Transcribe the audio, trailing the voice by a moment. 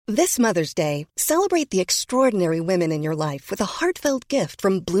This Mother's Day, celebrate the extraordinary women in your life with a heartfelt gift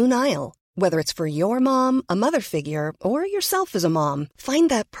from Blue Nile. Whether it's for your mom, a mother figure, or yourself as a mom, find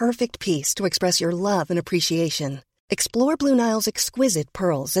that perfect piece to express your love and appreciation. Explore Blue Nile's exquisite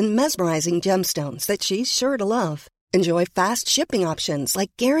pearls and mesmerizing gemstones that she's sure to love. Enjoy fast shipping options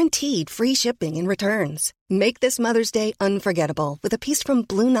like guaranteed free shipping and returns. Make this Mother's Day unforgettable with a piece from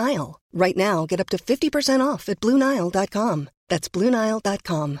Blue Nile. Right now, get up to 50% off at BlueNile.com. That's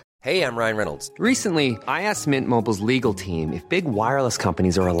BlueNile.com. Hey, I'm Ryan Reynolds. Recently, I asked Mint Mobile's legal team if big wireless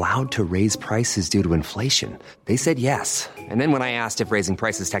companies are allowed to raise prices due to inflation. They said yes. And then when I asked if raising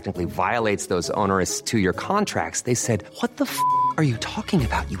prices technically violates those onerous two-year contracts, they said, "What the f*** are you talking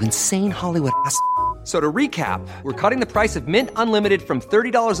about, you insane Hollywood ass?" So to recap, we're cutting the price of Mint Unlimited from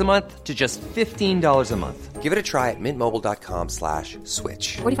 $30 a month to just $15 a month. Give it a try at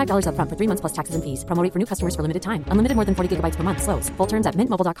mintmobile.com/switch. $45 up front for 3 months plus taxes and fees. Promo rate for new customers for limited time. Unlimited more than 40 gigabytes per month. Slows full terms at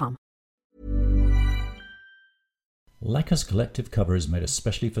mintmobile.com. Lacquer's collective cover is made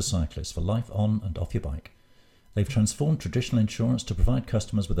especially for cyclists for life on and off your bike. They've transformed traditional insurance to provide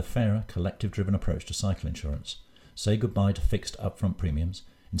customers with a fairer, collective-driven approach to cycle insurance. Say goodbye to fixed upfront premiums.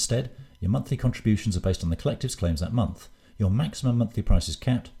 Instead, your monthly contributions are based on the collective's claims that month. Your maximum monthly price is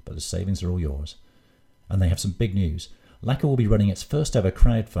capped, but the savings are all yours. And they have some big news. Lacquer will be running its first ever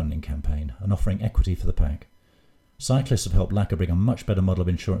crowdfunding campaign and offering equity for the pack. Cyclists have helped Lacquer bring a much better model of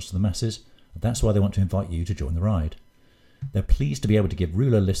insurance to the masses, and that's why they want to invite you to join the ride. They're pleased to be able to give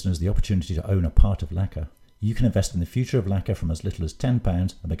Rouleur listeners the opportunity to own a part of Lacquer. You can invest in the future of Lacquer from as little as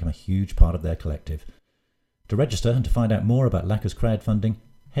 £10 and become a huge part of their collective. To register and to find out more about Lacquer's crowdfunding,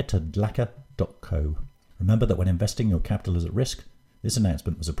 head to lacquer.co. Remember that when investing, your capital is at risk. This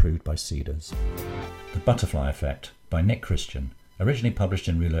announcement was approved by Cedars. The Butterfly Effect by Nick Christian, originally published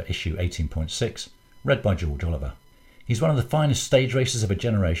in Rouleur issue 18.6, read by George Oliver. He's one of the finest stage racers of a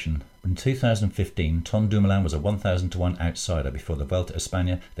generation. In 2015, Tom Dumoulin was a 1,000 to 1 outsider before the Vuelta a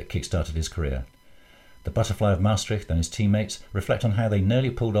España that kick-started his career. The Butterfly of Maastricht and his teammates reflect on how they nearly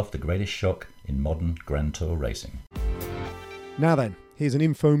pulled off the greatest shock in modern Grand Tour racing. Now then, here's an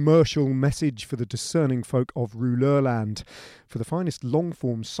infomercial message for the discerning folk of Rouleurland. For the finest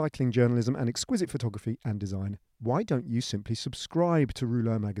long-form cycling journalism and exquisite photography and design, why don't you simply subscribe to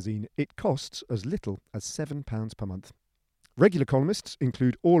Rouleur magazine? It costs as little as £7 per month. Regular columnists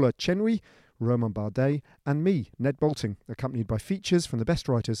include Orla Chenui, Roman Bardet and me, Ned Bolting, accompanied by features from the best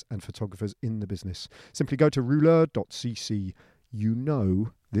writers and photographers in the business. Simply go to rouleur.cc. You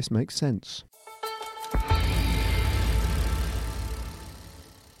know this makes sense.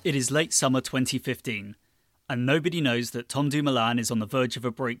 It is late summer 2015, and nobody knows that Tom Dumoulin is on the verge of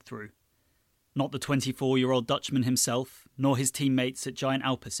a breakthrough. Not the 24-year-old Dutchman himself, nor his teammates at Giant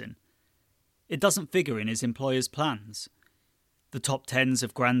Alpecin. It doesn't figure in his employer's plans. The top tens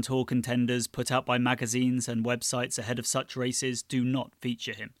of Grand Tour contenders put out by magazines and websites ahead of such races do not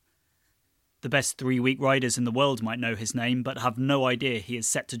feature him. The best 3-week riders in the world might know his name, but have no idea he is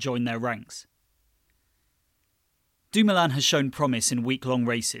set to join their ranks. Dumoulin has shown promise in week-long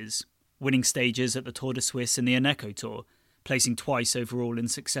races, winning stages at the Tour de Suisse and the Eneco Tour, placing twice overall in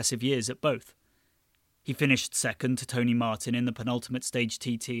successive years at both. He finished second to Tony Martin in the penultimate stage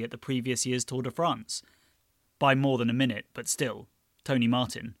TT at the previous year's Tour de France. By more than a minute, but still, Tony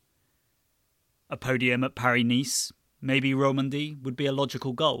Martin. A podium at Paris-Nice, maybe Romandie, would be a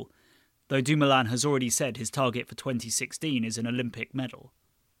logical goal, though Dumoulin has already said his target for 2016 is an Olympic medal.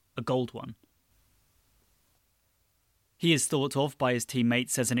 A gold one. He is thought of by his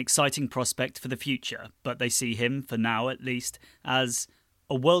teammates as an exciting prospect for the future, but they see him, for now at least, as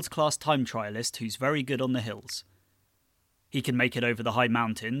a world-class time trialist who's very good on the hills. He can make it over the high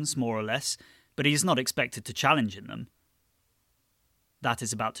mountains, more or less, but he is not expected to challenge in them. That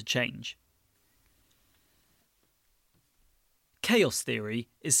is about to change. Chaos theory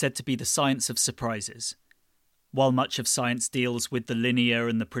is said to be the science of surprises. While much of science deals with the linear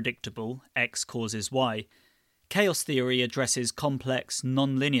and the predictable, X causes Y, chaos theory addresses complex,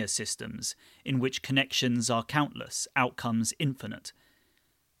 non-linear systems in which connections are countless, outcomes infinite.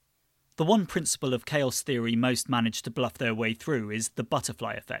 The one principle of chaos theory most manage to bluff their way through is the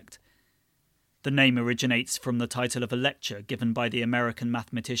butterfly effect. The name originates from the title of a lecture given by the American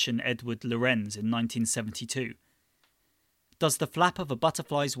mathematician Edward Lorenz in 1972. Does the flap of a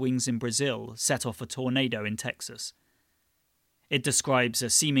butterfly's wings in Brazil set off a tornado in Texas? It describes a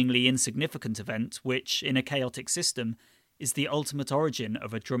seemingly insignificant event which, in a chaotic system, is the ultimate origin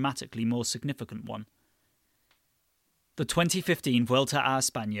of a dramatically more significant one. The 2015 Vuelta a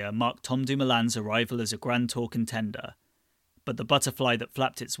España marked Tom Dumoulin's arrival as a Grand Tour contender, but the butterfly that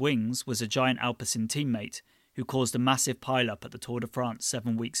flapped its wings was a Giant Alpecin teammate who caused a massive pile-up at the Tour de France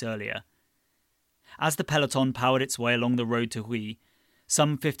 7 weeks earlier. As the peloton powered its way along the road to Huy,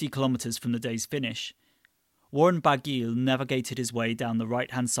 some 50 kilometres from the day's finish, Warren Barguil navigated his way down the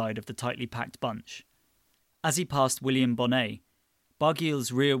right-hand side of the tightly packed bunch. As he passed William Bonnet,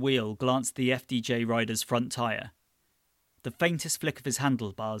 Barguil's rear wheel glanced the FDJ rider's front tyre. The faintest flick of his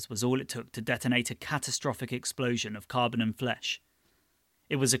handlebars was all it took to detonate a catastrophic explosion of carbon and flesh.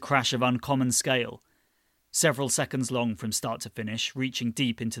 It was a crash of uncommon scale, several seconds long from start to finish, reaching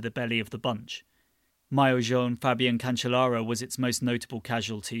deep into the belly of the bunch. Maillot jaune Fabien Cancellara was its most notable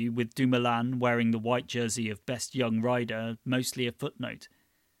casualty, with Dumoulin wearing the white jersey of best young rider mostly a footnote.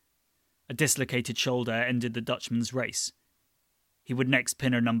 A dislocated shoulder ended the Dutchman's race. He would next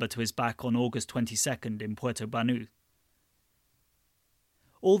pin a number to his back on August 22nd in Puerto Banús.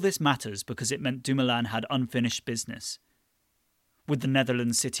 All this matters because it meant Dumoulin had unfinished business. With the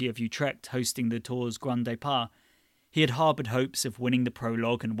Netherlands city of Utrecht hosting the Tour's Grand Départ, he had harboured hopes of winning the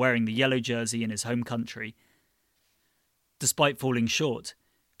prologue and wearing the yellow jersey in his home country. Despite falling short,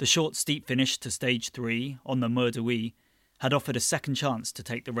 the short steep finish to stage 3 on the Mur de Huy had offered a second chance to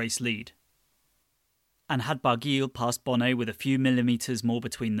take the race lead. And had Barguil passed Bonnet with a few millimetres more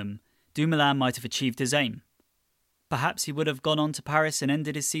between them, Dumoulin might have achieved his aim. Perhaps he would have gone on to Paris and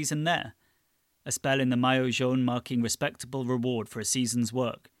ended his season there, a spell in the Maillot jaune marking respectable reward for a season's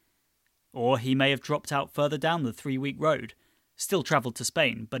work. Or he may have dropped out further down the 3-week road, still travelled to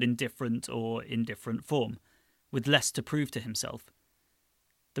Spain, but in different or indifferent form, with less to prove to himself.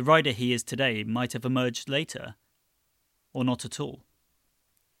 The rider he is today might have emerged later, or not at all.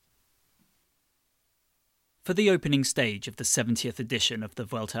 For the opening stage of the 70th edition of the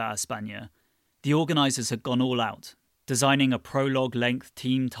Vuelta a España, the organisers had gone all out, designing a prologue-length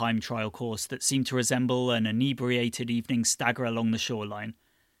team time trial course that seemed to resemble an inebriated evening stagger along the shoreline.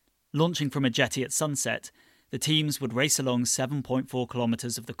 Launching from a jetty at sunset, the teams would race along 7.4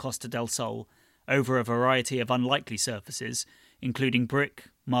 kilometres of the Costa del Sol over a variety of unlikely surfaces, including brick,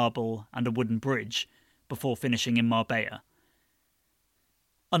 marble and a wooden bridge, before finishing in Marbella.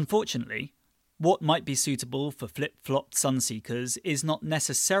 Unfortunately, what might be suitable for flip-flopped sunseekers is not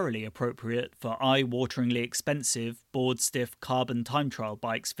necessarily appropriate for eye-wateringly expensive, board-stiff carbon time trial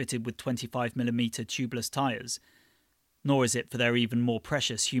bikes fitted with 25mm tubeless tyres, nor is it for their even more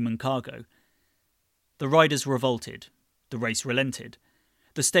precious human cargo. The riders revolted. The race relented.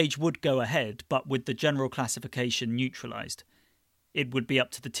 The stage would go ahead, but with the general classification neutralised. It would be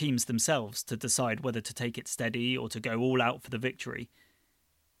up to the teams themselves to decide whether to take it steady or to go all out for the victory.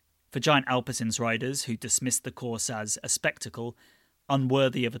 For Giant Alpecin's riders, who dismissed the course as a spectacle,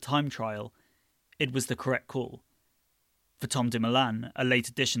 unworthy of a time trial, it was the correct call. For Tom Dumoulin, a late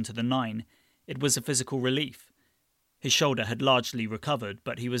addition to the 9, it was a physical relief. His shoulder had largely recovered,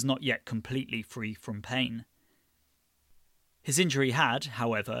 but he was not yet completely free from pain. His injury had,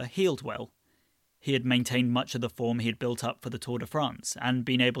 however, healed well. He had maintained much of the form he had built up for the Tour de France, and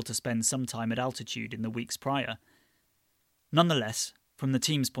been able to spend some time at altitude in the weeks prior. Nonetheless, from the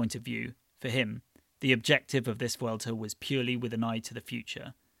team's point of view, for him, the objective of this Vuelta was purely with an eye to the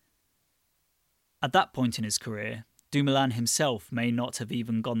future. At that point in his career, Dumoulin himself may not have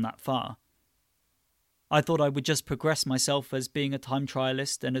even gone that far. I thought I would just progress myself as being a time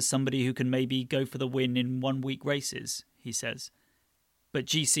trialist and as somebody who can maybe go for the win in 1-week races, he says. But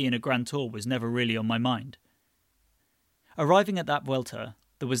GC in a Grand Tour was never really on my mind. Arriving at that Vuelta,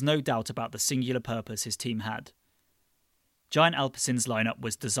 there was no doubt about the singular purpose his team had. Giant Alpecin's lineup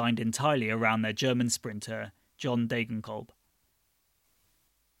was designed entirely around their German sprinter, John Degenkolb.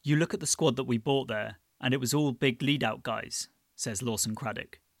 You look at the squad that we bought there, and it was all big lead-out guys, says Lawson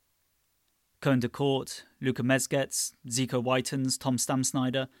Craddock. Koen de Kort, Luca Mezgets, Zico Whitens, Tom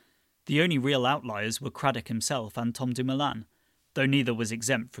Stamsnyder. The only real outliers were Craddock himself and Tom Dumoulin, though neither was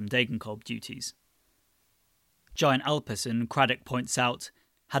exempt from Degenkolb duties. Giant Alpecin, Craddock points out,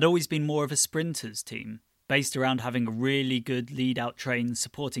 had always been more of a sprinters team, based around having a really good lead-out train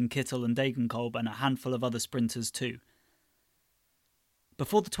supporting Kittel and Degenkolb and a handful of other sprinters too.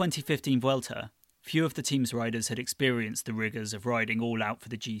 Before the 2015 Vuelta, few of the team's riders had experienced the rigours of riding all out for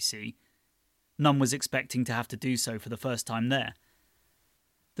the GC. None was expecting to have to do so for the first time there.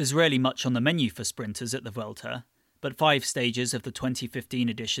 There's rarely much on the menu for sprinters at the Vuelta, but 5 stages of the 2015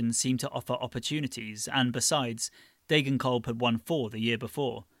 edition seem to offer opportunities, and besides, Degenkolb had won 4 the year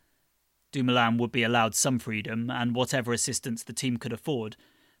before. Dumoulin would be allowed some freedom and whatever assistance the team could afford,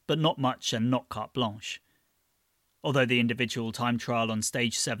 but not much and not carte blanche. Although the individual time trial on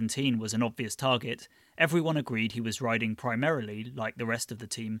stage 17 was an obvious target, everyone agreed he was riding primarily, like the rest of the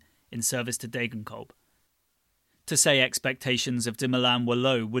team, in service to Degenkolb. To say expectations of Dumoulin were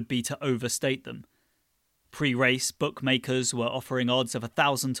low would be to overstate them. Pre-race, bookmakers were offering odds of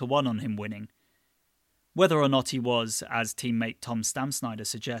 1,000 to 1 on him winning. Whether or not he was, as teammate Tom Stamsnyder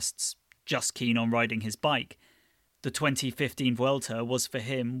suggests, just keen on riding his bike, the 2015 Vuelta was for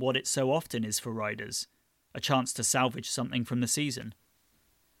him what it so often is for riders, a chance to salvage something from the season.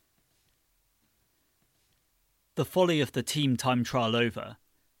 The folly of the team time trial over,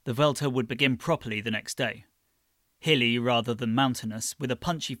 the Vuelta would begin properly the next day. Hilly rather than mountainous, with a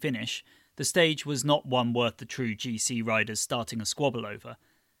punchy finish, the stage was not one worth the true GC riders starting a squabble over,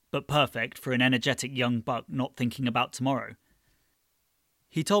 but perfect for an energetic young buck not thinking about tomorrow.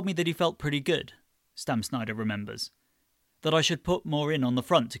 He told me that he felt pretty good, Stamsnyder remembers, that I should put more in on the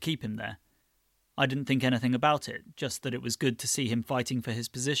front to keep him there. I didn't think anything about it, just that it was good to see him fighting for his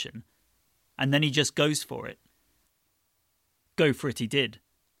position. And then he just goes for it. Go for it he did,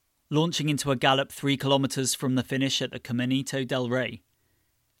 launching into a gallop 3 kilometres from the finish at the Caminito del Rey.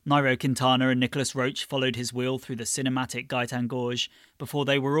 Nairo Quintana and Nicolas Roche followed his wheel through the cinematic Gaetan Gorge before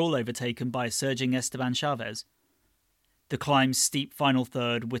they were all overtaken by a surging Esteban Chavez. The climb's steep final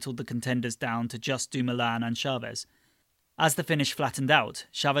third whittled the contenders down to just Dumoulin and Chavez. As the finish flattened out,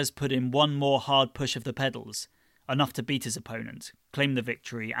 Chavez put in one more hard push of the pedals, enough to beat his opponent, claim the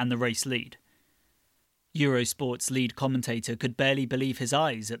victory and the race lead. Eurosport's lead commentator could barely believe his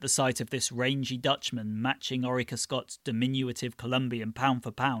eyes at the sight of this rangy Dutchman matching Orica Scott's diminutive Colombian pound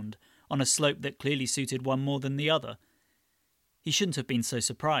for pound on a slope that clearly suited one more than the other. He shouldn't have been so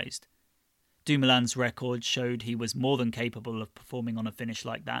surprised. Dumoulin's record showed he was more than capable of performing on a finish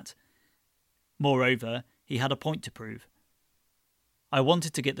like that. Moreover, he had a point to prove. I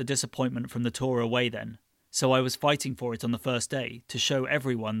wanted to get the disappointment from the Tour away then, so I was fighting for it on the first day to show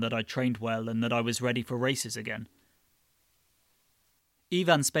everyone that I trained well and that I was ready for races again.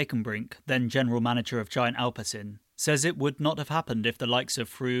 Ivan Spekenbrink, then general manager of Giant Alpecin, says it would not have happened if the likes of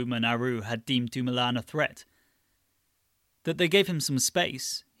Froome and Aru had deemed Dumoulin a threat. That they gave him some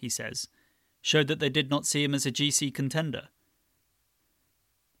space, he says, showed that they did not see him as a GC contender.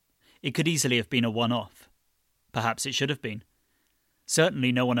 It could easily have been a one-off. Perhaps it should have been.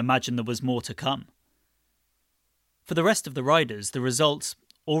 Certainly no one imagined there was more to come. For the rest of the riders, the results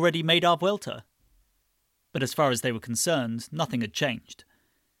already made our Vuelta. But as far as they were concerned, nothing had changed.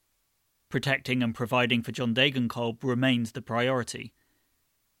 Protecting and providing for John Degenkolb remained the priority.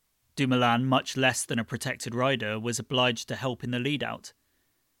 Dumoulin, much less than a protected rider, was obliged to help in the lead-out.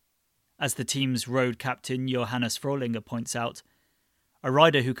 As the team's road captain Johannes Frohlinger points out, a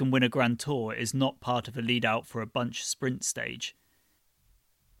rider who can win a Grand Tour is not part of a lead-out for a bunch sprint stage.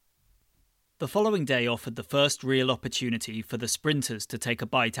 The following day offered the first real opportunity for the sprinters to take a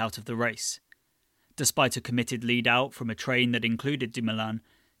bite out of the race. Despite a committed lead-out from a train that included Dumoulin,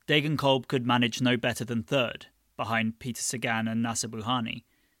 Degenkolb could manage no better than third, behind Peter Sagan and Nasser Bouhanni.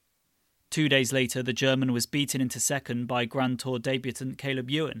 2 days later, the German was beaten into second by Grand Tour debutant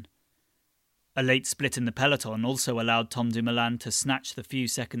Caleb Ewan. A late split in the peloton also allowed Tom Dumoulin to snatch the few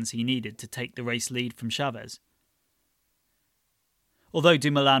seconds he needed to take the race lead from Chavez. Although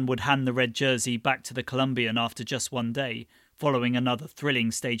Dumoulin would hand the red jersey back to the Colombian after just 1 day, following another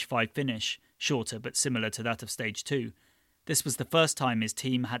thrilling Stage 5 finish, shorter but similar to that of Stage 2, this was the first time his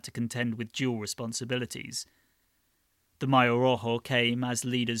team had to contend with dual responsibilities. The Mayo Rojo came, as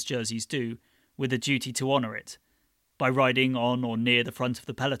leaders' jerseys do, with a duty to honour it, by riding on or near the front of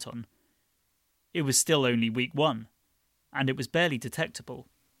the peloton. It was still only week 1, and it was barely detectable,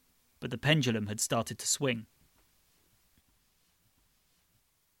 but the pendulum had started to swing.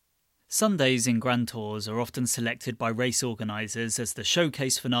 Sundays in Grand Tours are often selected by race organisers as the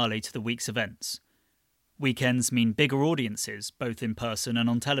showcase finale to the week's events. Weekends mean bigger audiences, both in person and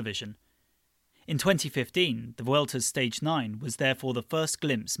on television. In 2015, the Vuelta's Stage 9 was therefore the first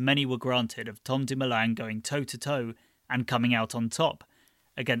glimpse many were granted of Tom Dumoulin going toe-to-toe and coming out on top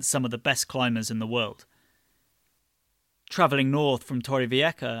against some of the best climbers in the world. Travelling north from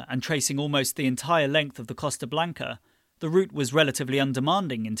Torrevieja and tracing almost the entire length of the Costa Blanca, the route was relatively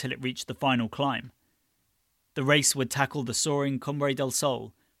undemanding until it reached the final climb. The race would tackle the soaring Cumbre del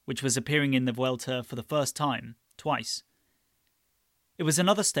Sol, which was appearing in the Vuelta for the first time, twice. It was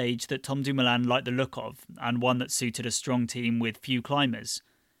another stage that Tom Dumoulin liked the look of, and one that suited a strong team with few climbers.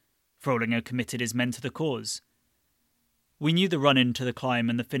 Frohlinger committed his men to the cause. We knew the run-in to the climb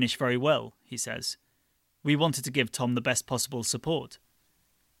and the finish very well, he says. We wanted to give Tom the best possible support.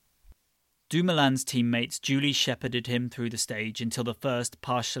 Dumoulin's teammates duly shepherded him through the stage until the first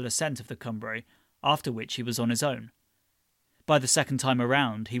partial ascent of the Cumbre, after which he was on his own. By the second time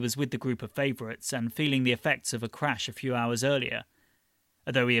around, he was with the group of favourites and feeling the effects of a crash a few hours earlier.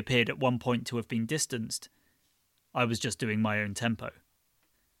 Although he appeared at one point to have been distanced, I was just doing my own tempo.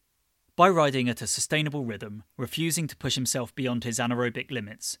 By riding at a sustainable rhythm, refusing to push himself beyond his anaerobic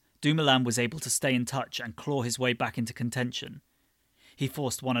limits, Dumoulin was able to stay in touch and claw his way back into contention. He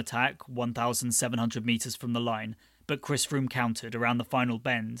forced one attack 1,700 metres from the line, but Chris Froome countered around the final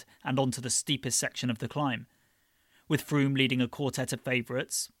bend and onto the steepest section of the climb. With Froome leading a quartet of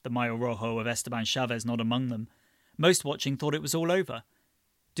favourites, the Mayo Rojo of Esteban Chavez not among them, most watching thought it was all over.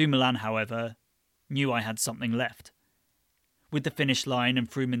 Dumoulin, however, knew I had something left. With the finish line and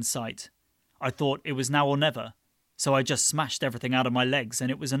Froome in sight, I thought it was now or never, so I just smashed everything out of my legs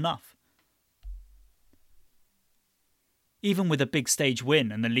and it was enough. Even with a big stage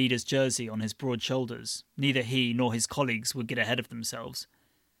win and the leader's jersey on his broad shoulders, neither he nor his colleagues would get ahead of themselves.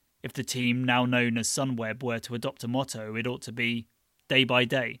 If the team, now known as Sunweb, were to adopt a motto, it ought to be day by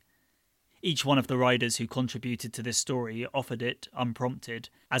day. Each one of the riders who contributed to this story offered it, unprompted,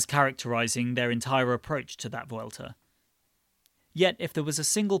 as characterising their entire approach to that Vuelta. Yet, if there was a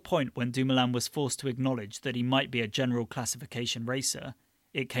single point when Dumoulin was forced to acknowledge that he might be a general classification racer,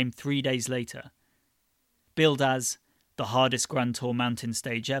 it came 3 days later. Billed as the hardest Grand Tour mountain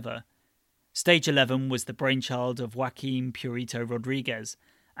stage ever, Stage 11 was the brainchild of Joaquim Purito Rodriguez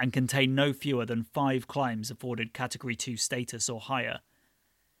and contained no fewer than 5 climbs afforded Category 2 status or higher.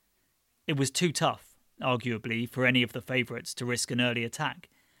 It was too tough, arguably, for any of the favourites to risk an early attack,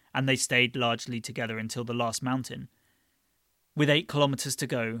 and they stayed largely together until the last mountain. With 8 kilometres to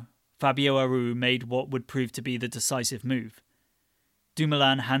go, Fabio Aru made what would prove to be the decisive move.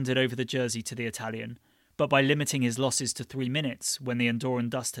 Dumoulin handed over the jersey to the Italian, but by limiting his losses to 3 minutes when the Andorran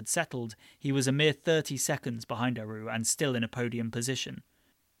dust had settled, he was a mere 30 seconds behind Aru and still in a podium position.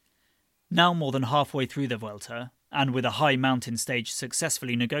 Now more than halfway through the Vuelta, and with a high mountain stage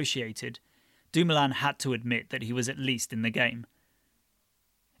successfully negotiated, Dumoulin had to admit that he was at least in the game.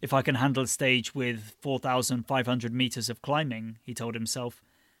 If I can handle a stage with 4,500 metres of climbing, he told himself,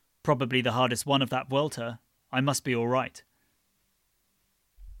 probably the hardest one of that Vuelta, I must be all right.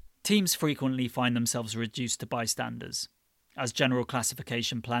 Teams frequently find themselves reduced to bystanders, as general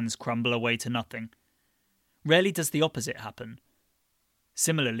classification plans crumble away to nothing. Rarely does the opposite happen.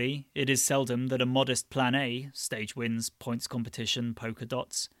 Similarly, it is seldom that a modest Plan A, stage wins, points competition, polka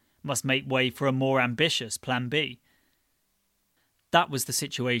dots, must make way for a more ambitious Plan B. That was the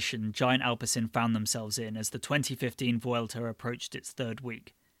situation Giant Alpecin found themselves in as the 2015 Vuelta approached its 3rd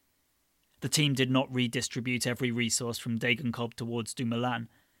week. The team did not redistribute every resource from Degenkolb towards Dumoulin,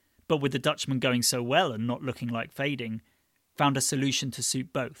 but with the Dutchman going so well and not looking like fading, found a solution to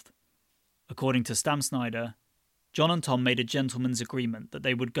suit both. According to Stamsnyder, John and Tom made a gentleman's agreement that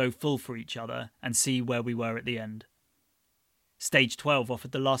they would go full for each other and see where we were at the end. Stage 12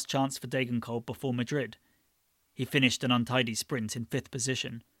 offered the last chance for Degenkolb before Madrid. He finished an untidy sprint in 5th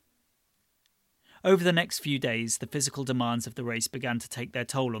position. Over the next few days, the physical demands of the race began to take their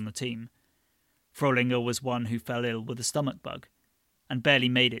toll on the team. Frolinger was one who fell ill with a stomach bug, and barely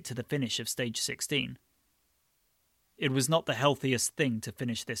made it to the finish of stage 16. It was not the healthiest thing to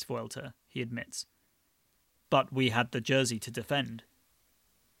finish this Vuelta, he admits. But we had the jersey to defend.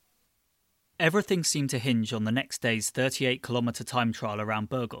 Everything seemed to hinge on the next day's 38-kilometre time trial around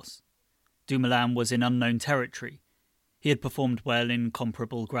Burgos. Dumoulin was in unknown territory. He had performed well in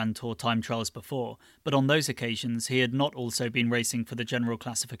comparable Grand Tour time trials before, but on those occasions he had not also been racing for the general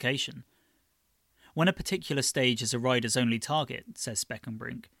classification. When a particular stage is a rider's only target, says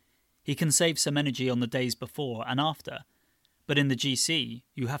Speckenbrink, he can save some energy on the days before and after, but in the GC,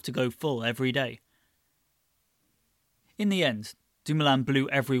 you have to go full every day. In the end, Dumoulin blew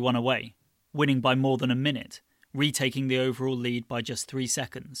everyone away, winning by more than a minute, retaking the overall lead by just 3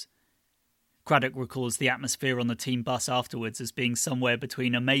 seconds. Craddock recalls the atmosphere on the team bus afterwards as being somewhere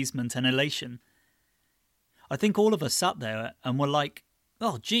between amazement and elation. I think all of us sat there and were like,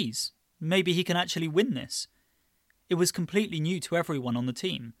 oh geez, maybe he can actually win this. It was completely new to everyone on the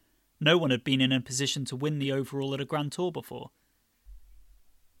team. No one had been in a position to win the overall at a Grand Tour before.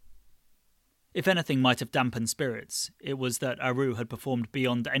 If anything might have dampened spirits, it was that Aru had performed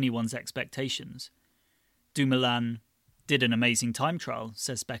beyond anyone's expectations. Dumoulin did an amazing time trial,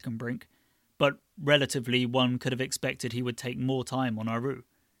 says Speckenbrink, but relatively one could have expected he would take more time on Aru.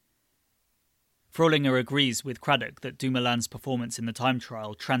 Frolinger agrees with Craddock that Dumoulin's performance in the time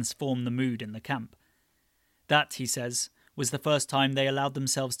trial transformed the mood in the camp. That, he says, was the first time they allowed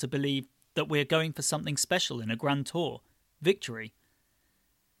themselves to believe that we're going for something special in a Grand Tour, victory.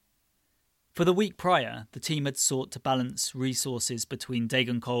 For the week prior, the team had sought to balance resources between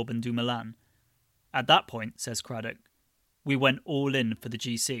Degenkolb and Dumoulin. At that point, says Craddock, we went all in for the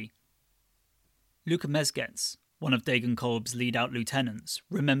GC. Luca Mezgets, one of Degenkolb's lead-out lieutenants,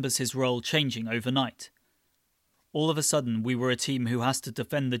 remembers his role changing overnight. All of a sudden, we were a team who has to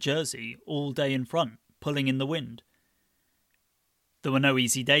defend the jersey all day in front, pulling in the wind. There were no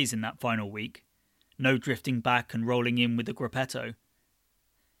easy days in that final week. No drifting back and rolling in with the gruppetto.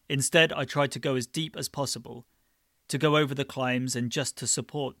 Instead, I tried to go as deep as possible, to go over the climbs and just to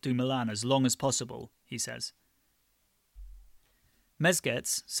support Dumoulin as long as possible, he says.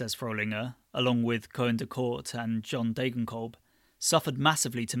 Mezgets, says Frolinger, along with Cohen de Court and John Degenkolb, suffered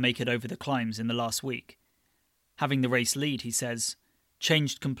massively to make it over the climbs in the last week. Having the race lead, he says,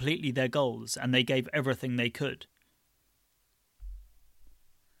 changed completely their goals and they gave everything they could.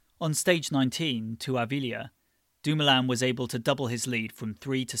 On stage 19, to Avilia, Dumoulin was able to double his lead from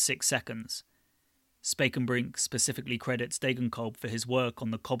 3 to 6 seconds. Spakenbrink specifically credits Degenkolb for his work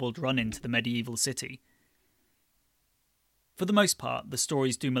on the cobbled run into the medieval city. For the most part, the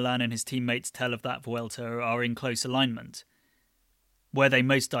stories Dumoulin and his teammates tell of that Vuelta are in close alignment. Where they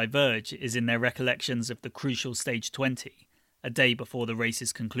most diverge is in their recollections of the crucial stage 20, a day before the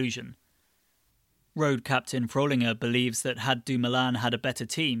race's conclusion. Road captain Frolinger believes that had Dumoulin had a better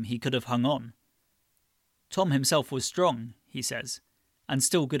team, he could have hung on. Tom himself was strong, he says, and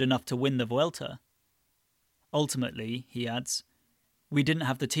still good enough to win the Vuelta. Ultimately, he adds, we didn't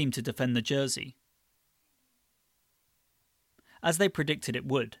have the team to defend the jersey. As they predicted it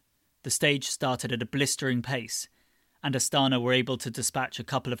would, the stage started at a blistering pace, and Astana were able to dispatch a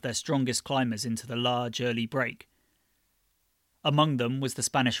couple of their strongest climbers into the large early break. Among them was the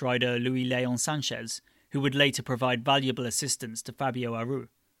Spanish rider Luis Leon Sanchez, who would later provide valuable assistance to Fabio Aru.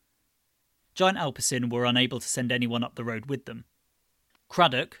 Giant Alpecin were unable to send anyone up the road with them.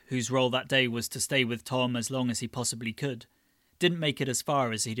 Craddock, whose role that day was to stay with Tom as long as he possibly could, didn't make it as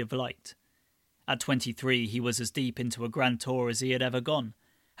far as he'd have liked. At 23, he was as deep into a Grand Tour as he had ever gone,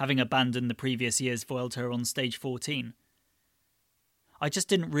 having abandoned the previous year's Vuelta on stage 14. I just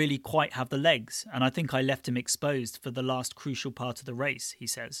didn't really quite have the legs, and I think I left him exposed for the last crucial part of the race, he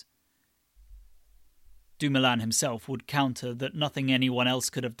says. Dumoulin himself would counter that nothing anyone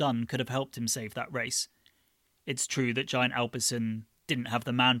else could have done could have helped him save that race. It's true that Giant Alpecin didn't have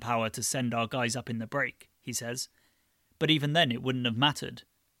the manpower to send our guys up in the break, he says, but even then it wouldn't have mattered.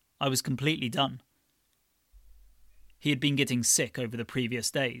 I was completely done. He had been getting sick over the previous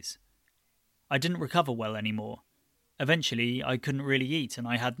days. I didn't recover well anymore. Eventually, I couldn't really eat and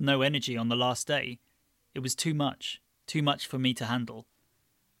I had no energy on the last day. It was too much for me to handle.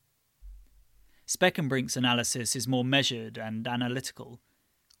 Spekenbrink's analysis is more measured and analytical,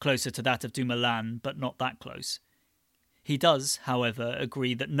 closer to that of Dumoulin, but not that close. He does, however,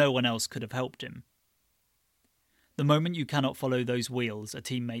 agree that no one else could have helped him. The moment you cannot follow those wheels, a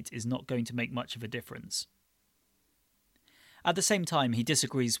teammate is not going to make much of a difference. At the same time, he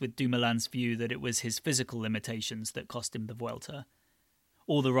disagrees with Dumoulin's view that it was his physical limitations that cost him the Vuelta.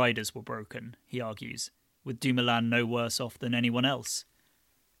 All the riders were broken, he argues, with Dumoulin no worse off than anyone else.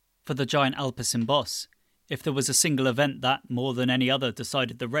 For the Giant Alpecin boss, if there was a single event that, more than any other,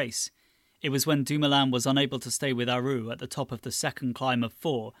 decided the race, it was when Dumoulin was unable to stay with Aru at the top of the second climb of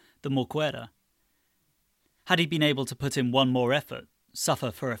 4, the Morcuera. Had he been able to put in one more effort, suffer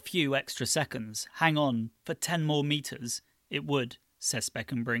for a few extra seconds, hang on for 10 more metres, it would, says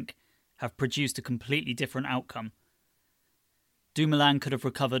Spekenbrink, have produced a completely different outcome. Dumoulin could have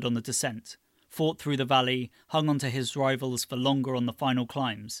recovered on the descent, fought through the valley, hung on to his rivals for longer on the final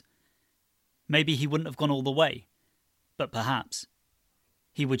climbs. Maybe he wouldn't have gone all the way, but perhaps.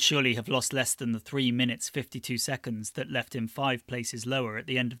 He would surely have lost less than the 3 minutes 52 seconds that left him 5 places lower at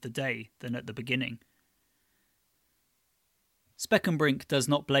the end of the day than at the beginning. Spekenbrink does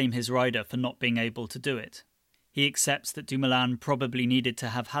not blame his rider for not being able to do it. He accepts that Dumoulin probably needed to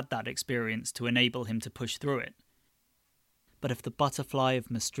have had that experience to enable him to push through it. But if the butterfly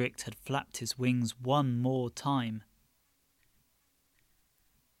of Maastricht had flapped his wings one more time...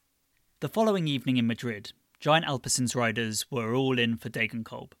 The following evening in Madrid, Giant Alpecin's riders were all in for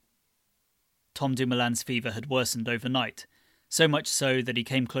Degenkolb. Tom Dumoulin's fever had worsened overnight, so much so that he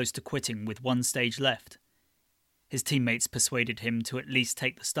came close to quitting with one stage left. His teammates persuaded him to at least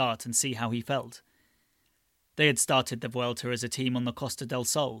take the start and see how he felt. They had started the Vuelta as a team on the Costa del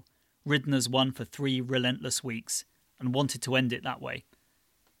Sol, ridden as one for 3 relentless weeks, and wanted to end it that way.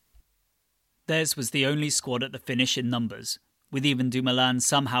 Theirs was the only squad at the finish in numbers, with even Dumoulin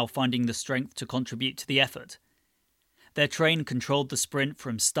somehow finding the strength to contribute to the effort. Their train controlled the sprint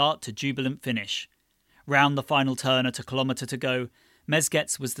from start to jubilant finish. Round the final turn at a kilometre to go,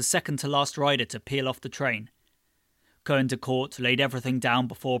 Mezgets was the second to last rider to peel off the train. Cohen de Court laid everything down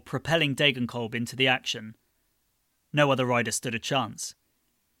before propelling Degenkolb into the action. No other rider stood a chance.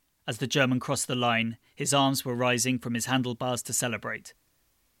 As the German crossed the line, his arms were rising from his handlebars to celebrate.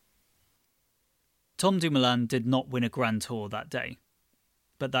 Tom Dumoulin did not win a Grand Tour that day.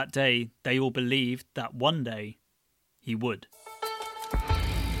 But that day, they all believed that one day he would.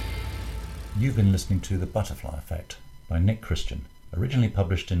 You've been listening to The Butterfly Effect by Nick Christian, originally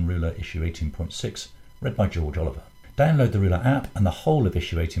published in Rouleur issue 18.6, read by George Oliver. Download the Rouleur app, and the whole of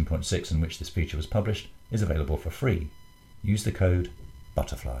issue 18.6 in which this feature was published is available for free. Use the code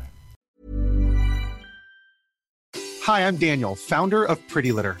BUTTERFLY. Hi, I'm Daniel, founder of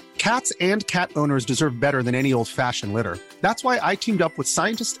Pretty Litter. Cats and cat owners deserve better than any old-fashioned litter. That's why I teamed up with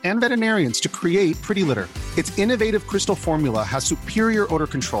scientists and veterinarians to create Pretty Litter. Its innovative crystal formula has superior odor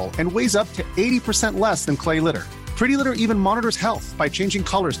control and weighs up to 80% less than clay litter. Pretty Litter even monitors health by changing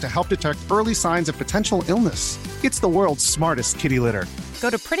colors to help detect early signs of potential illness. It's the world's smartest kitty litter.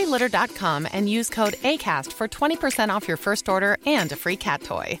 Go to prettylitter.com and use code ACAST for 20% off your first order and a free cat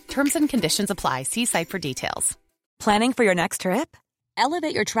toy. Terms and conditions apply. See site for details. Planning for your next trip?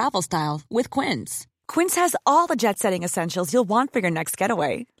 Elevate your travel style with Quince. Quince has all the jet-setting essentials you'll want for your next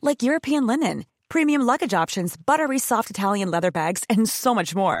getaway, like European linen, premium luggage options, buttery soft Italian leather bags, and so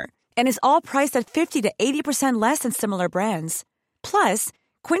much more. And is all priced at 50 to 80% less than similar brands. Plus,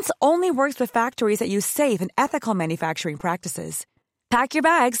 Quince only works with factories that use safe and ethical manufacturing practices. Pack your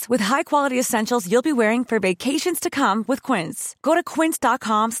bags with high-quality essentials you'll be wearing for vacations to come with Quince. Go to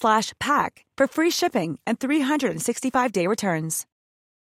quince.com/pack for free shipping and 365-day returns.